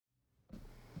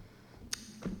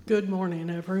Good morning,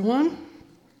 everyone.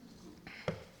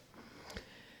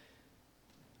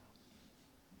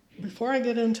 Before I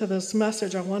get into this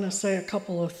message, I want to say a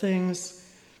couple of things.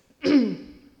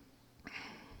 One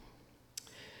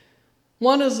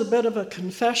is a bit of a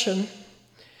confession.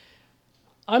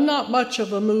 I'm not much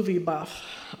of a movie buff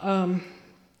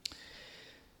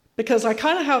because I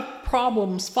kind of have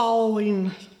problems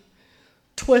following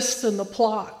twists in the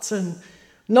plots and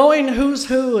knowing who's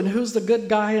who and who's the good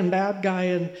guy and bad guy.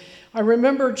 And I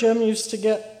remember Jim used to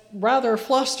get rather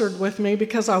flustered with me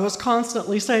because I was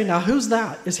constantly saying, now who's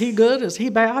that? Is he good? Is he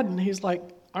bad? And he's like,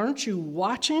 aren't you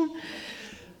watching?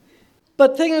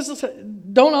 But things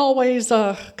don't always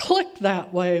click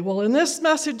that way. Well, in this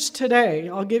message today,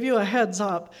 I'll give you a heads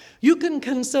up. You can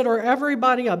consider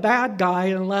everybody a bad guy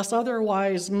unless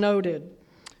otherwise noted.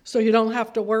 So you don't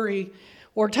have to worry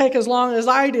or take as long as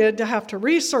I did to have to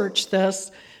research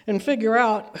this and figure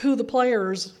out who the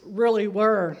players really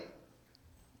were.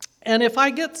 And if I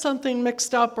get something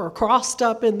mixed up or crossed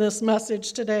up in this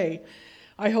message today,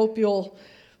 I hope you'll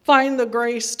find the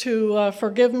grace to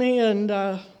forgive me,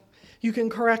 and you can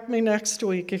correct me next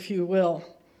week if you will.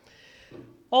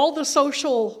 All the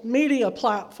social media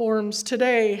platforms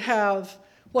today have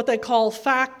what they call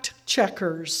fact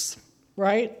checkers,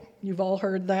 right? You've all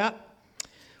heard that.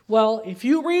 Well, if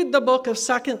you read the book of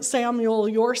 2 Samuel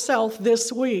yourself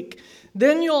this week,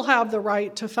 then you'll have the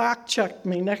right to fact check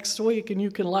me next week, and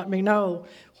you can let me know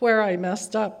where I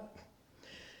messed up.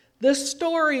 This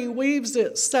story weaves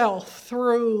itself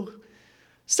through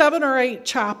 7 or 8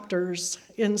 chapters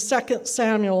in 2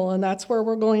 Samuel, and that's where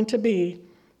we're going to be.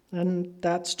 And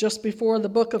that's just before the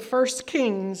book of 1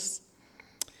 Kings.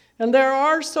 And there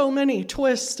are so many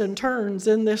twists and turns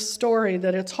in this story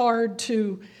that it's hard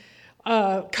to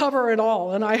cover it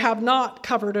all, and I have not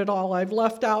covered it all. I've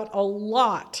left out a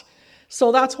lot.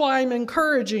 So that's why I'm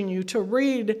encouraging you to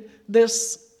read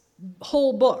this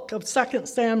whole book of 2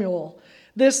 Samuel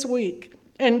this week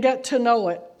and get to know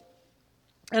it.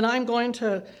 And I'm going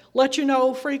to let you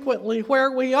know frequently where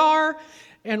we are,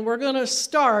 and we're going to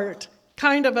start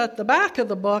kind of at the back of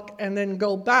the book and then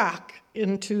go back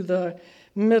into the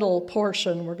middle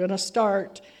portion. We're going to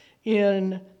start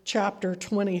in chapter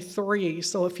 23.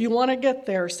 So if you want to get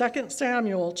there, 2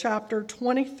 Samuel chapter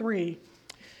 23.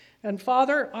 And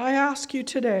Father, I ask you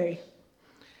today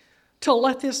to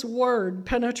let this word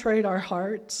penetrate our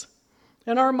hearts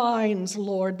and our minds,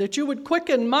 Lord, that you would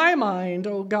quicken my mind,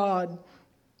 O God,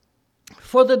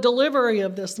 for the delivery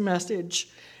of this message,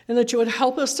 and that you would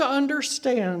help us to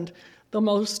understand the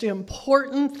most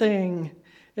important thing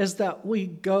is that we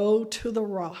go to the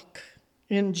rock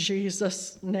in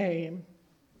Jesus' name.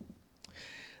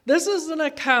 This is an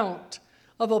account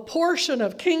of a portion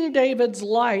of King David's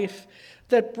life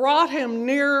that brought him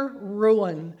near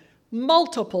ruin,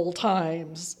 multiple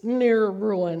times near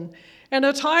ruin, and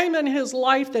a time in his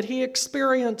life that he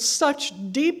experienced such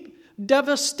deep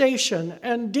devastation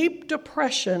and deep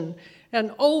depression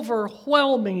and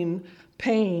overwhelming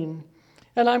pain.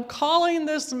 And I'm calling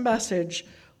this message,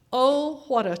 "Oh,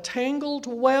 what a tangled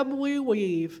web we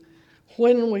weave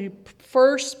when we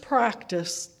first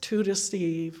practice to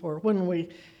deceive," or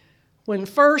when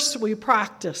first we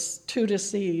practice to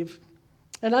deceive.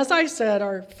 And as I said,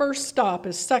 our first stop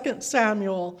is 2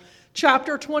 Samuel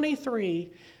chapter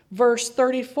 23, verse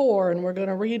 34, and we're going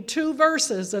to read 2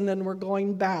 verses and then we're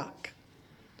going back.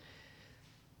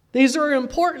 These are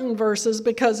important verses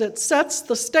because it sets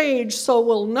the stage so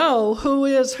we'll know who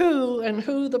is who and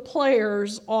who the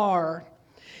players are.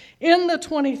 In the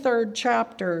 23rd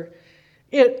chapter,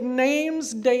 it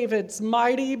names David's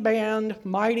mighty band,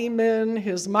 mighty men,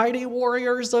 his mighty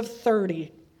warriors of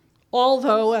 30.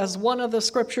 Although, as one of the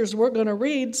scriptures we're going to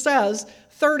read says,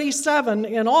 37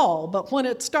 in all. But when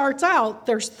it starts out,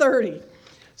 there's 30.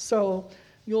 So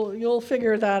you'll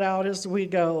figure that out as we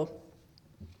go.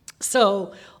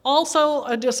 So, also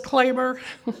a disclaimer.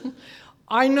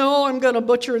 I know I'm going to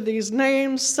butcher these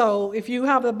names, so if you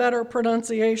have a better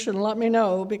pronunciation, let me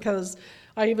know, because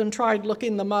I even tried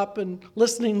looking them up and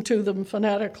listening to them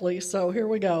phonetically. So here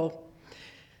we go.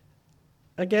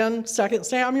 Again, 2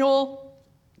 Samuel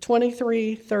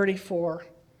 23:34.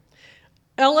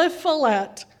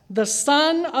 Eliphalet, the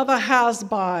son of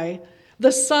Ahasbai,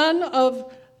 the son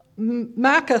of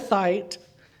Maacathite,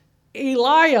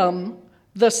 Eliam,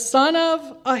 the son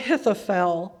of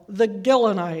Ahithophel, the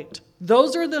Gilonite.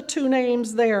 Those are the 2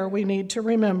 names there we need to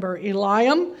remember,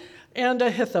 Eliam and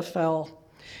Ahithophel.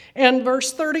 And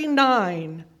verse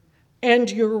 39, and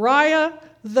Uriah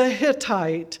the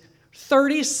Hittite,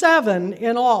 37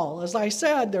 in all. As I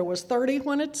said, there was 30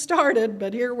 when it started,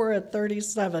 but here we're at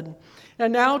 37.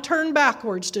 And now turn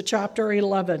backwards to chapter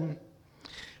 11.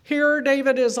 Here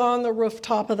David is on the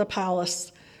rooftop of the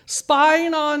palace,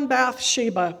 spying on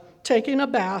Bathsheba, taking a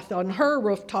bath on her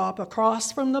rooftop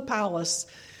across from the palace.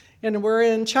 And we're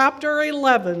in chapter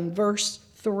 11, verse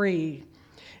 3.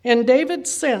 And David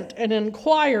sent and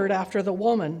inquired after the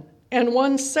woman. And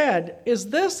one said, "Is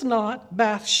this not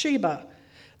Bathsheba,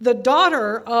 the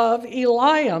daughter of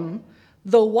Eliam,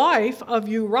 the wife of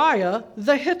Uriah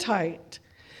the Hittite?"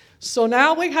 So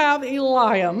now we have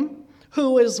Eliam,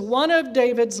 who is one of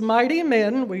David's mighty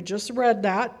men. We just read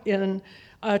that in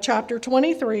chapter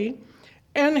 23.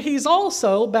 And he's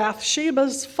also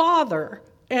Bathsheba's father.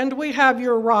 And we have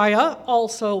Uriah,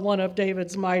 also one of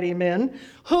David's mighty men,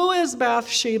 who is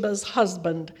Bathsheba's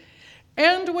husband.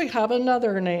 And we have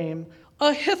another name,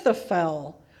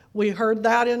 Ahithophel. We heard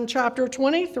that in chapter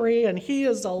 23, and he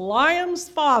is Eliam's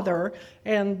father,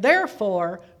 and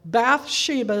therefore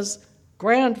Bathsheba's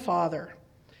grandfather.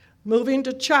 Moving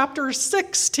to chapter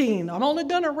 16. I'm only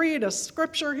going to read a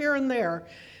scripture here and there,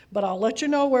 but I'll let you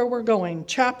know where we're going.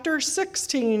 Chapter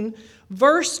 16,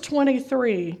 verse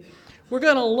 23. We're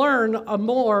going to learn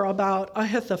more about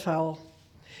Ahithophel.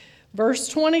 Verse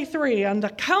 23, "And the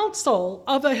counsel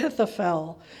of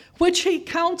Ahithophel, which he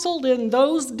counseled in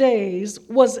those days,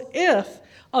 was if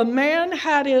a man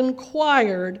had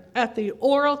inquired at the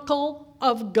oracle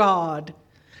of God."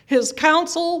 His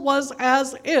counsel was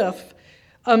as if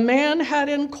a man had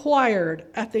inquired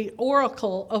at the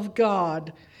oracle of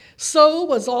God. So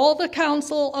was all the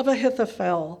counsel of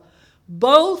Ahithophel,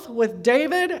 both with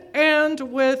David and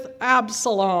with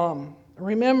Absalom.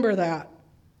 Remember that.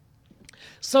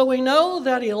 So we know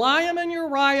that Eliam and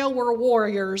Uriah were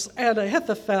warriors, and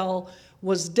Ahithophel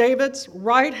was David's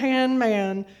right-hand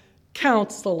man,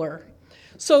 counselor.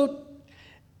 So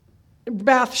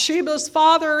Bathsheba's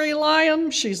father,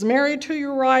 Eliam, she's married to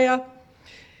Uriah.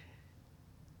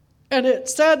 And it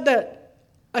said that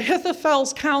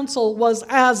Ahithophel's counsel was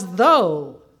as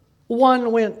though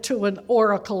one went to an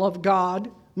oracle of God,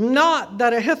 not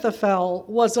that Ahithophel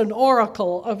was an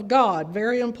oracle of God.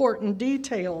 Very important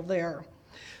detail there.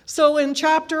 So in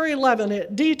chapter 11,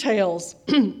 it details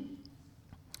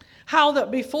how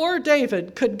that before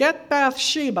David could get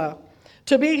Bathsheba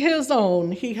to be his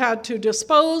own, he had to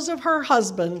dispose of her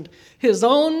husband, his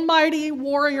own mighty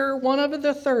warrior, one of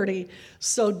the 30.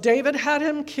 So David had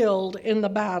him killed in the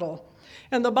battle.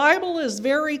 And the Bible is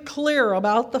very clear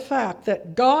about the fact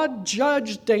that God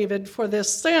judged David for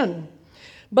this sin.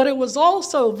 But it was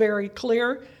also very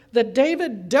clear that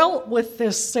David dealt with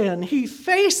this sin. He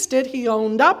faced it, he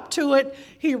owned up to it,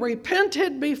 he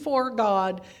repented before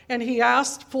God, and he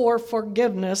asked for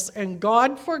forgiveness, and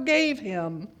God forgave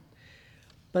him.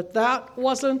 But that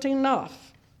wasn't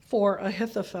enough for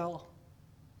Ahithophel.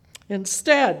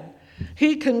 Instead,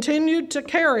 he continued to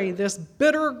carry this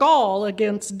bitter gall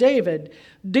against David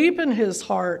deep in his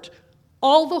heart,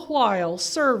 all the while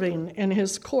serving in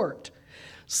his court.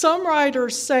 Some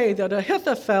writers say that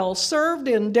Ahithophel served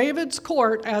in David's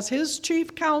court as his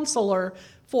chief counselor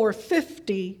for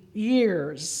 50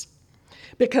 years.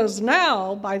 Because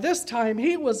now, by this time,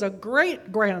 he was a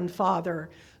great-grandfather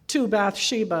to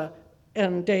Bathsheba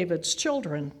and David's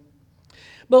children.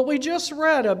 But we just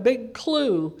read a big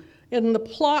clue in the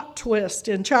plot twist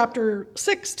in chapter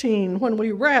 16 when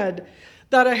we read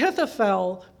that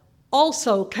Ahithophel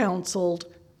also counseled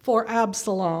for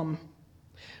Absalom.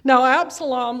 Now,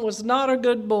 Absalom was not a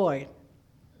good boy.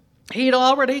 He'd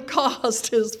already caused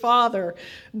his father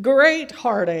great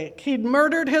heartache. He'd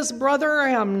murdered his brother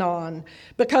Amnon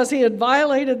because he had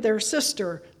violated their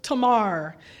sister,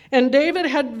 Tamar. And David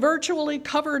had virtually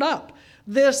covered up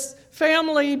this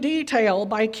family detail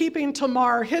by keeping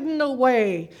Tamar hidden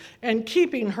away and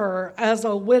keeping her as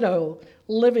a widow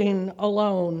living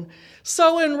alone.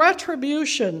 So in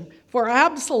retribution for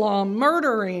Absalom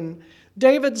murdering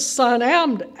David's son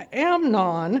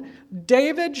Amnon,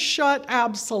 David shut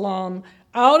Absalom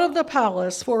out of the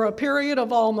palace for a period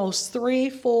of almost 3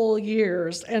 full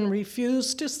years and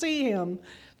refused to see him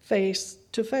face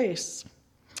to face.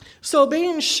 So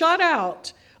being shut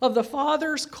out of the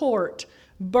father's court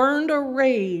burned a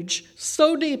rage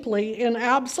so deeply in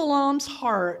Absalom's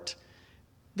heart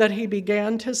that he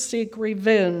began to seek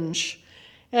revenge.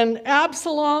 And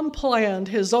Absalom planned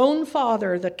his own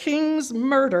father, the king's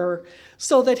murder,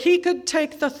 so that he could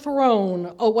take the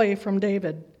throne away from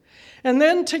David. And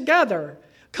then together,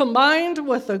 combined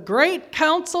with the great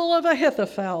counsel of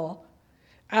Ahithophel,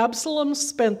 Absalom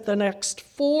spent the next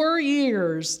 4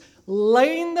 years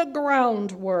laying the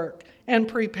groundwork and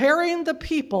preparing the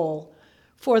people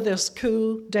for this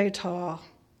coup d'etat.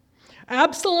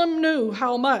 Absalom knew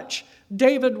how much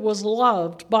David was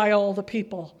loved by all the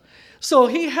people. So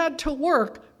he had to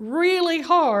work really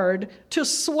hard to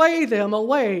sway them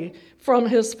away from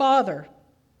his father.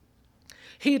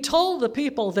 He told the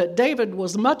people that David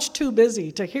was much too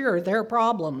busy to hear their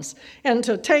problems and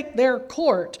to take their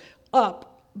court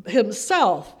up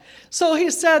himself. So he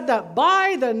said that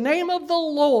by the name of the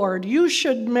Lord, you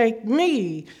should make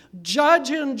me judge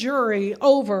and jury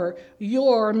over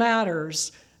your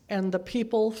matters. And the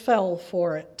people fell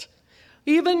for it.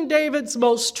 Even David's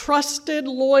most trusted,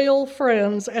 loyal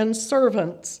friends and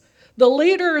servants, the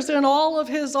leaders in all of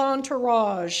his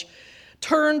entourage,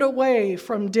 turned away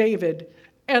from David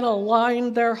and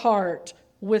aligned their heart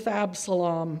with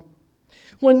Absalom.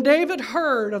 When David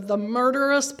heard of the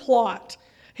murderous plot,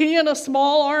 he and a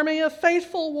small army of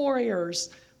faithful warriors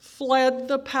fled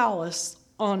the palace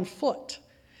on foot.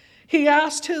 He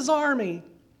asked his army,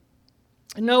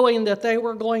 knowing that they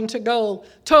were going to go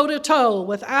toe-to-toe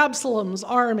with Absalom's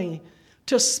army,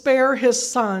 to spare his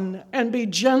son and be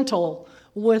gentle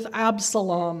with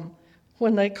Absalom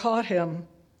when they caught him.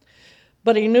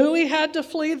 But he knew he had to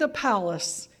flee the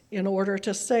palace in order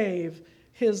to save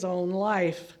his own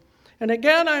life. And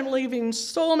again, I'm leaving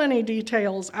so many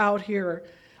details out here.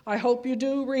 I hope you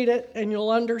do read it and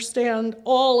you'll understand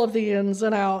all of the ins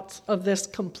and outs of this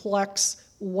complex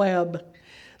web.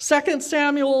 2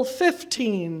 Samuel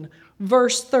 15,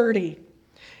 verse 30.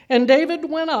 And David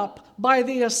went up by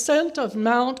the ascent of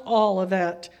Mount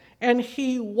Olivet, and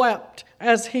he wept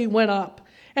as he went up,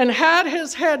 and had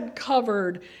his head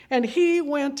covered, and he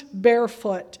went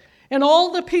barefoot. And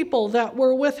all the people that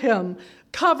were with him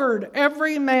covered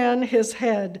every man his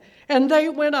head, and they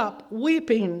went up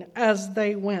weeping as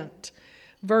they went.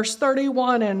 Verse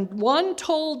 31, and one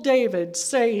told David,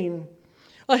 saying,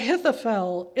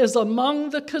 Ahithophel is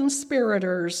among the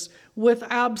conspirators with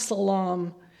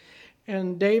Absalom.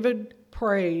 And David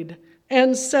prayed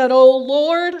and said, O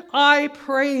Lord, I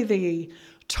pray thee,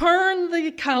 turn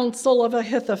the counsel of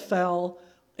Ahithophel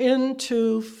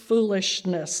into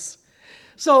foolishness.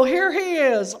 So here he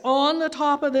is on the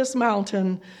top of this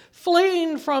mountain,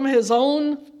 fleeing from his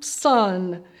own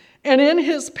son, and in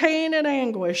his pain and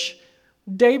anguish,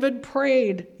 David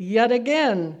prayed yet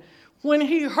again when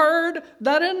he heard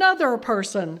that another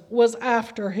person was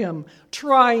after him,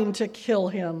 trying to kill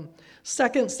him.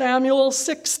 2 Samuel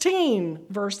 16,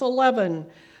 verse 11,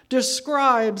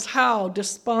 describes how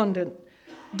despondent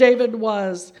David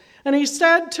was. And he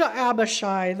said to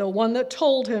Abishai, the one that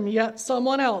told him yet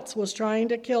someone else was trying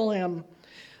to kill him,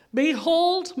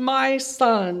 Behold, my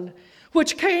son,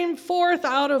 which came forth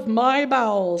out of my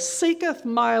bowels, seeketh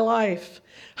my life.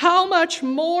 How much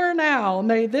more now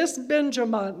may this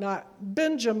Benjamite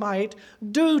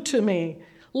do to me?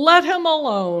 Let him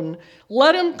alone.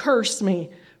 Let him curse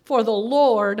me, for the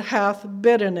Lord hath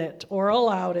bidden it, or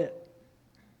allowed it.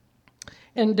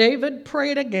 And David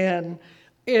prayed again,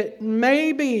 It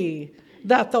may be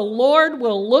that the Lord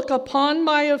will look upon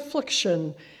my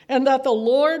affliction, and that the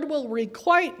Lord will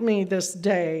requite me this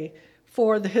day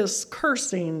for his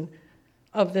cursing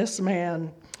of this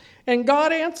man. And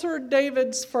God answered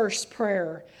David's first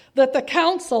prayer, that the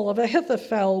counsel of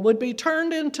Ahithophel would be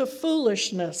turned into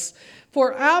foolishness,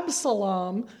 for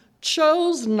Absalom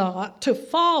chose not to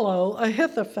follow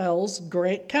Ahithophel's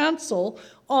great counsel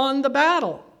on the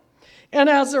battle. And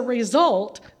as a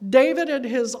result, David and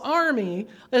his army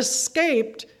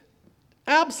escaped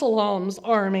Absalom's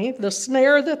army, the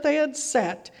snare that they had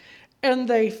set, and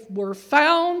they were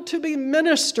found to be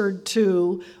ministered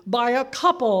to by a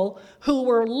couple who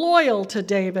were loyal to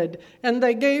David, and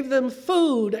they gave them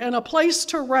food and a place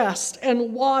to rest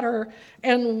and water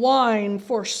and wine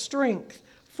for strength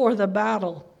for the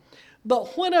battle.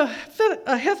 But when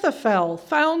Ahithophel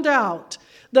found out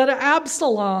that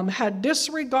Absalom had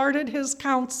disregarded his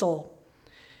counsel,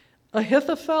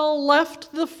 Ahithophel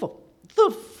left the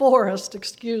forest,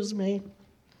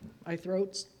 my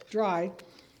throat's dry.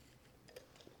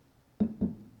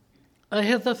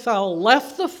 Ahithophel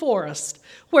left the forest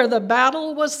where the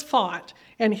battle was fought,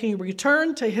 and he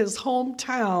returned to his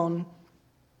hometown,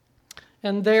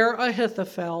 and there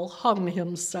Ahithophel hung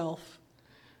himself.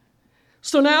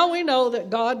 So now we know that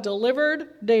God delivered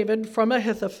David from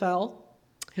Ahithophel,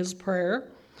 his prayer.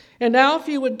 And now if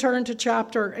you would turn to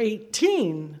chapter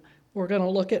 18, we're going to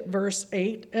look at verse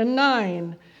 8 and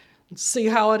 9 and see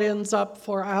how it ends up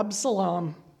for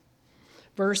Absalom.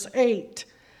 Verse 8,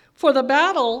 For the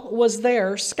battle was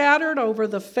there scattered over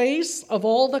the face of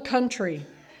all the country,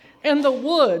 and the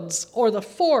woods or the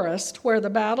forest where the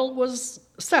battle was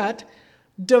set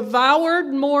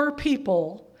devoured more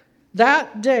people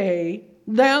that day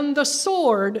than the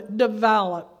sword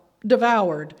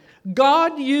devoured.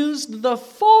 God used the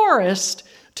forest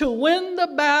to win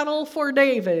the battle for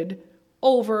David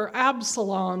over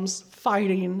Absalom's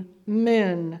fighting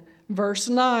men. Verse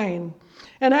 9,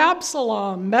 and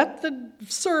Absalom met the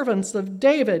servants of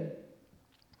David,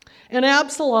 and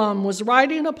Absalom was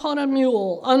riding upon a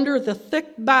mule under the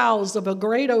thick boughs of a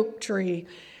great oak tree,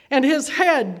 and his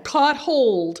head caught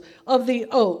hold of the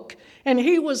oak, and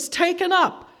he was taken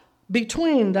up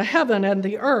between the heaven and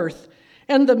the earth,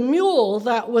 and the mule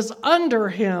that was under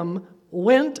him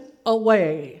went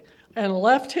away, and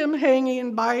left him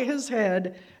hanging by his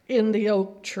head in the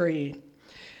oak tree.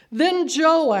 Then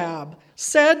Joab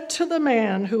said to the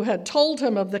man who had told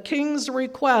him of the king's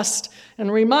request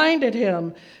and reminded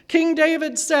him, King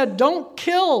David said, don't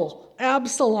kill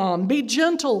Absalom, be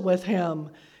gentle with him.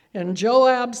 And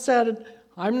Joab said,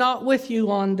 I'm not with you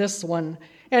on this one.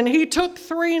 And he took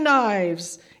 3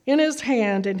 knives in his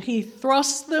hand, and he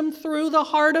thrust them through the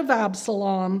heart of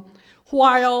Absalom,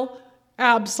 while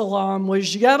Absalom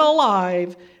was yet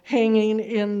alive, hanging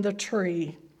in the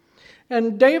tree.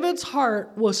 And David's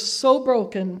heart was so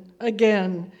broken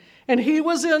again, and he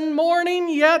was in mourning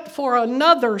yet for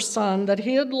another son that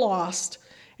he had lost.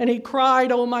 And he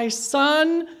cried, "Oh, my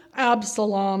son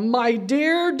Absalom, my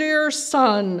dear, dear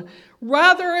son,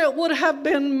 rather it would have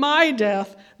been my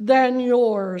death than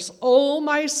yours. Oh,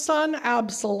 my son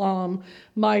Absalom,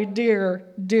 my dear,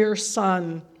 dear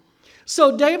son."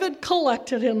 So David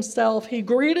collected himself. He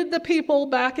greeted the people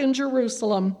back in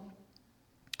Jerusalem.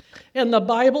 And the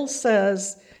Bible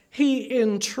says he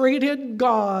entreated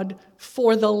God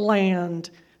for the land.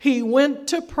 He went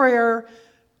to prayer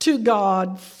to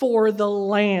God for the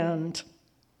land.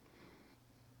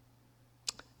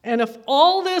 And if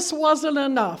all this wasn't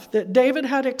enough that David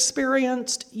had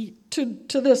experienced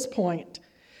to this point,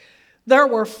 there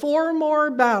were 4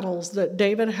 more battles that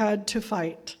David had to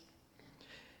fight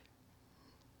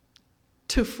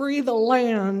to free the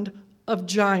land of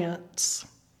giants.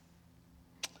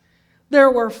 There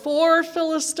were 4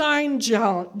 Philistine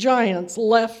giants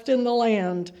left in the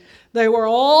land. They were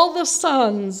all the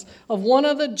sons of one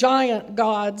of the giant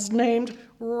gods named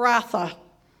Rapha.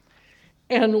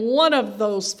 And one of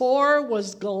those 4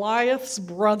 was Goliath's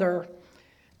brother.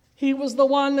 He was the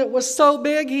one that was so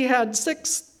big he had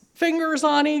 6 fingers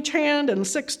on each hand and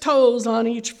 6 toes on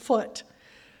each foot.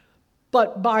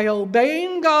 But by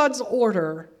obeying God's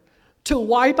order to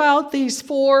wipe out these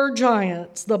 4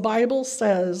 giants, the Bible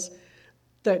says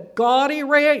that God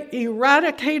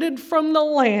eradicated from the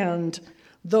land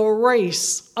the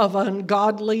race of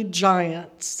ungodly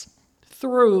giants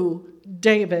through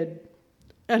David.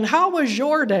 And how was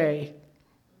your day?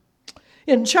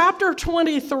 In chapter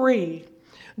 23,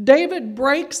 David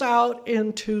breaks out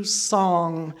into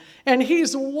song, and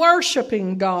he's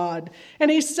worshiping God. And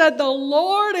he said, "The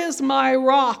Lord is my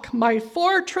rock, my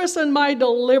fortress, and my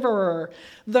deliverer,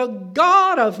 the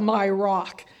God of my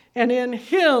rock, and in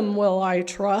him will I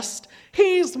trust.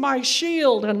 He's my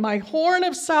shield and my horn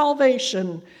of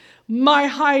salvation, my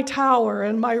high tower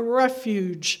and my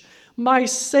refuge, my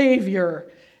Savior,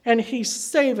 and he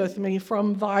saveth me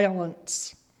from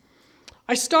violence."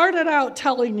 I started out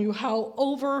telling you how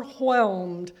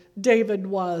overwhelmed David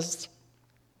was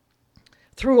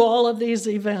through all of these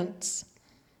events.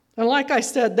 And like I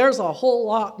said, there's a whole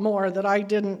lot more that I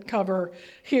didn't cover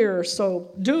here.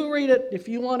 So do read it if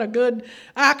you want a good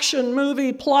action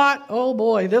movie plot. Oh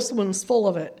boy, this one's full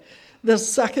of it. The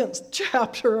second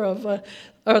chapter of,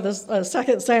 the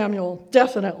 2 Samuel,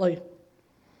 definitely.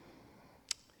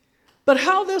 But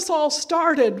how this all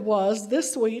started was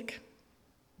this week,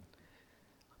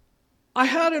 I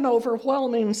had an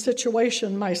overwhelming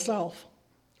situation myself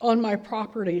on my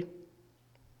property.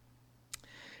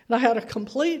 And I had a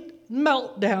complete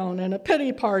meltdown and a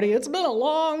pity party. It's been a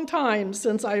long time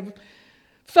since I've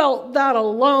felt that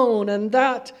alone and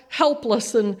that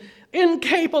helpless and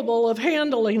incapable of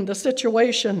handling the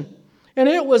situation. And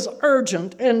it was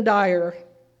urgent and dire.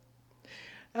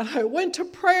 And I went to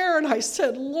prayer and I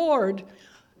said, "Lord,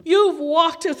 you've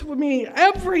walked with me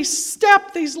every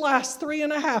step these last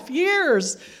 3.5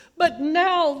 years, but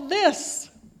now this."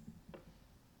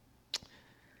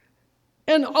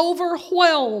 And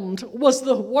overwhelmed was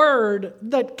the word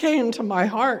that came to my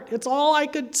heart. It's all I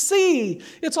could see.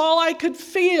 It's all I could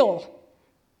feel.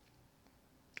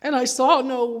 And I saw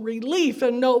no relief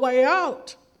and no way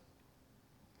out.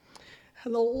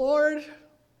 And the Lord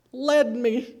led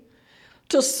me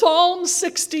to Psalm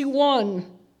 61.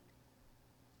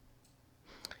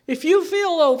 If you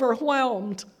feel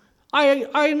overwhelmed,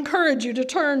 I encourage you to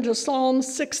turn to Psalm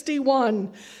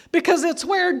 61 because it's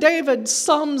where David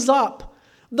sums up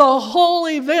the whole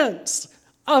events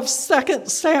of 2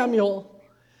 Samuel.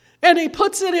 And he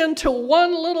puts it into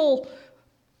one little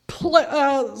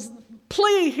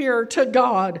plea here to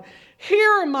God.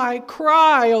 Hear my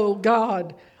cry, O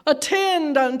God.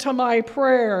 Attend unto my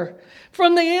prayer.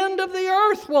 From the end of the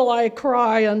earth will I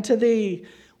cry unto thee.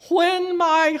 When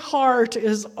my heart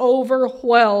is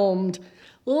overwhelmed,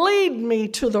 lead me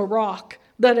to the rock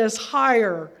that is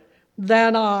higher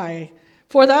than I.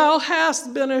 For thou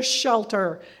hast been a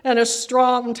shelter and a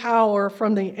strong tower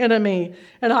from the enemy,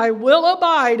 and I will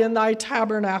abide in thy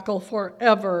tabernacle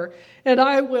forever, and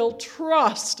I will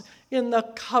trust in the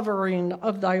covering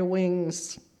of thy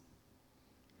wings.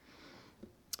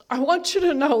 I want you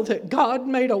to know that God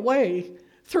made a way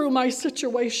through my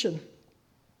situation.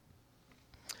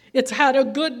 It's had a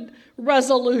good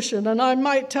resolution, and I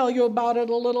might tell you about it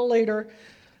a little later,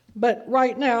 but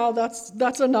right now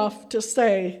that's enough to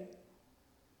say.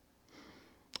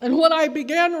 And when I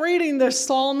began reading this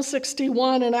Psalm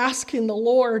 61 and asking the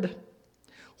Lord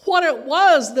what it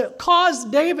was that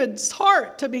caused David's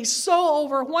heart to be so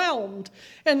overwhelmed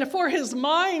and for his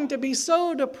mind to be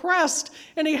so depressed,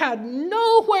 and he had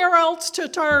nowhere else to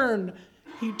turn,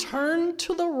 he turned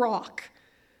to the rock.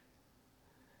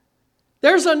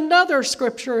 There's another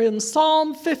scripture in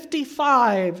Psalm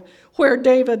 55 where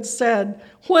David said,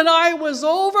 "When I was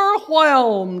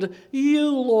overwhelmed, you,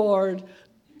 Lord,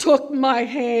 took my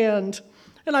hand."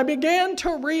 And I began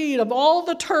to read of all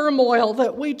the turmoil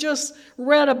that we just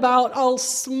read about, a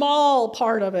small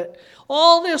part of it.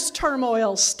 All this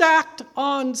turmoil, stacked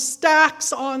on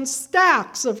stacks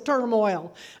of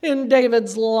turmoil in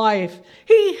David's life.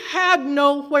 He had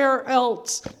nowhere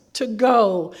else to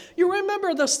go. You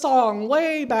remember the song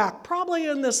way back, probably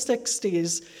in the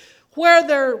 60s,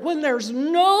 when there's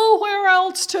nowhere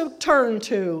else to turn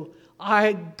to,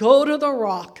 I go to the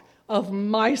rock of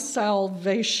my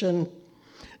salvation.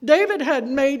 David had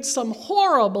made some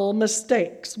horrible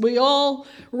mistakes. We all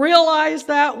realize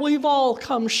that. We've all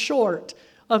come short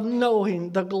of knowing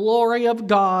the glory of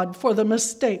God for the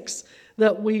mistakes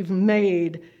that we've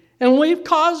made. And we've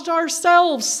caused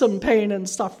ourselves some pain and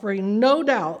suffering, no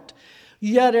doubt.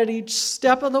 Yet at each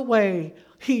step of the way,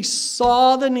 he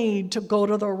saw the need to go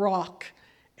to the rock,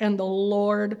 and the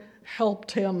Lord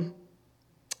helped him.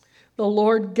 The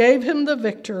Lord gave him the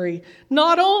victory.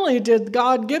 Not only did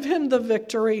God give him the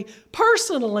victory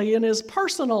personally in his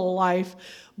personal life,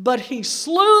 but he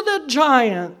slew the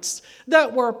giants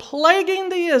that were plaguing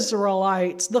the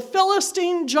Israelites, the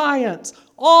Philistine giants.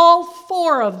 All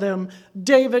 4 of them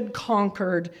David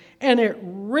conquered, and it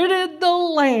ridded the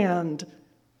land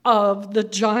of the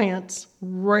giants'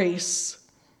 race.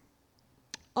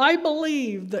 I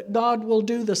believe that God will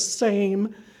do the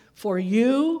same for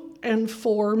you and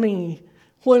for me.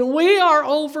 When we are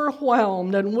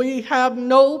overwhelmed and we have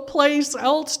no place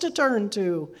else to turn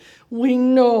to, we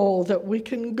know that we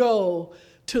can go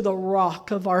to the rock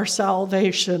of our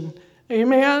salvation.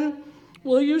 Amen?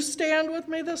 Will you stand with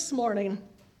me this morning?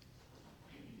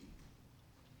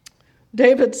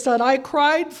 David said, I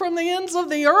cried from the ends of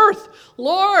the earth,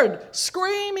 Lord,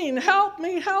 screaming, help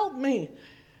me, help me.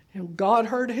 And God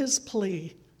heard his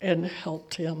plea and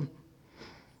helped him.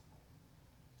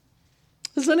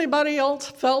 Has anybody else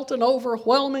felt an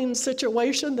overwhelming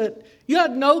situation that you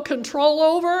had no control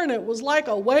over, and it was like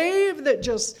a wave that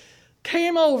just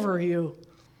came over you?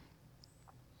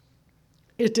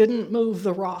 It didn't move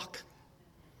the rock.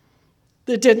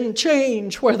 It didn't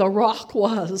change where the rock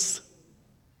was.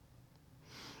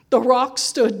 The rock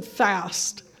stood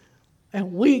fast,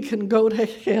 and we can go to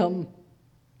him.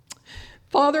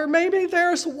 Father, maybe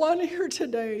there's one here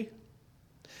today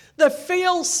that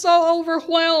feels so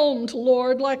overwhelmed,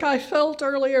 Lord, like I felt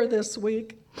earlier this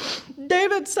week.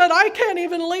 David said, I can't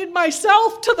even lead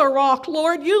myself to the rock,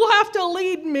 Lord. You have to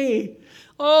lead me.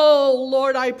 Oh,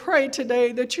 Lord, I pray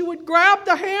today that you would grab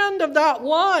the hand of that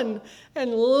one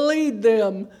and lead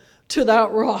them to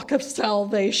that rock of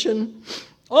salvation.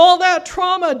 All that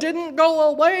trauma didn't go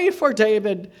away for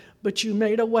David, but you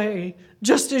made a way,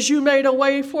 just as you made a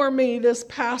way for me this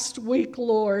past week,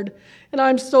 Lord. And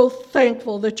I'm so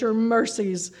thankful that your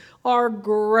mercies are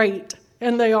great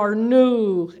and they are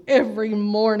new every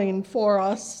morning for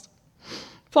us.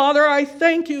 Father, I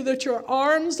thank you that your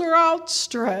arms are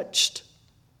outstretched,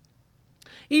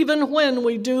 even when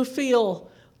we do feel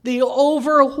the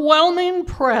overwhelming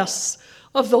press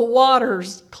of the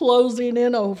waters closing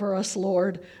in over us,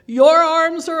 Lord. Your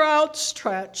arms are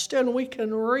outstretched, and we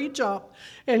can reach up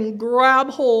and grab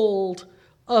hold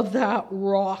of that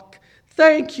rock.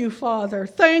 Thank you, Father.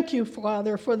 Thank you,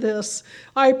 Father, for this.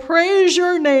 I praise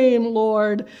your name,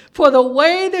 Lord, for the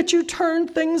way that you turn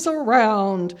things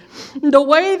around, the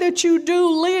way that you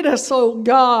do lead us, oh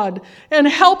God, and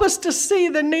help us to see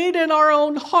the need in our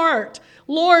own heart.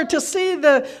 Lord, to see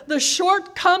the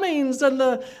shortcomings and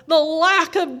the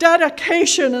lack of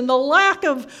dedication and the lack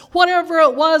of whatever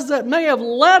it was that may have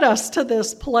led us to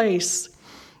this place.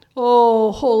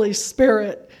 Oh, Holy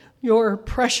Spirit, your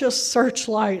precious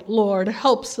searchlight, Lord,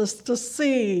 helps us to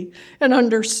see and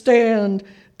understand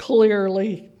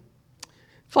clearly.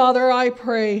 Father, I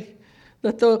pray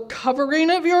that the covering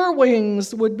of your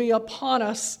wings would be upon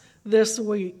us this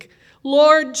week.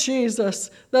 Lord Jesus,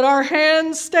 that our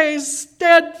hand stays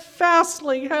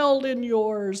steadfastly held in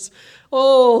yours.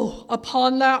 Oh,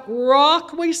 upon that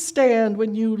rock we stand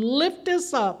when you lift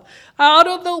us up out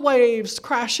of the waves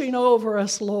crashing over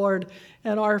us, Lord,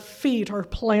 and our feet are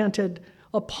planted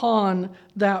upon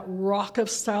that rock of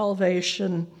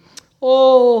salvation.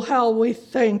 Oh, how we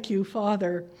thank you,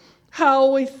 Father.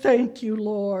 How we thank you,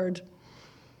 Lord.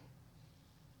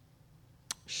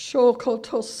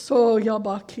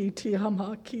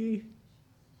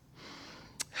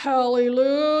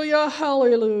 Hallelujah,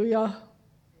 hallelujah.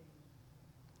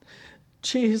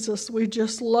 Jesus, we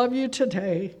just love you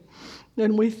today,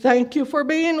 and we thank you for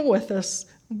being with us.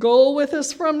 Go with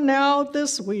us from now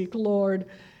this week, Lord.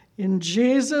 In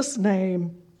Jesus'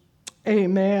 name,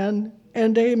 amen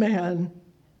and amen.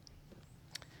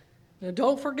 Now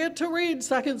don't forget to read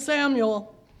 2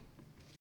 Samuel.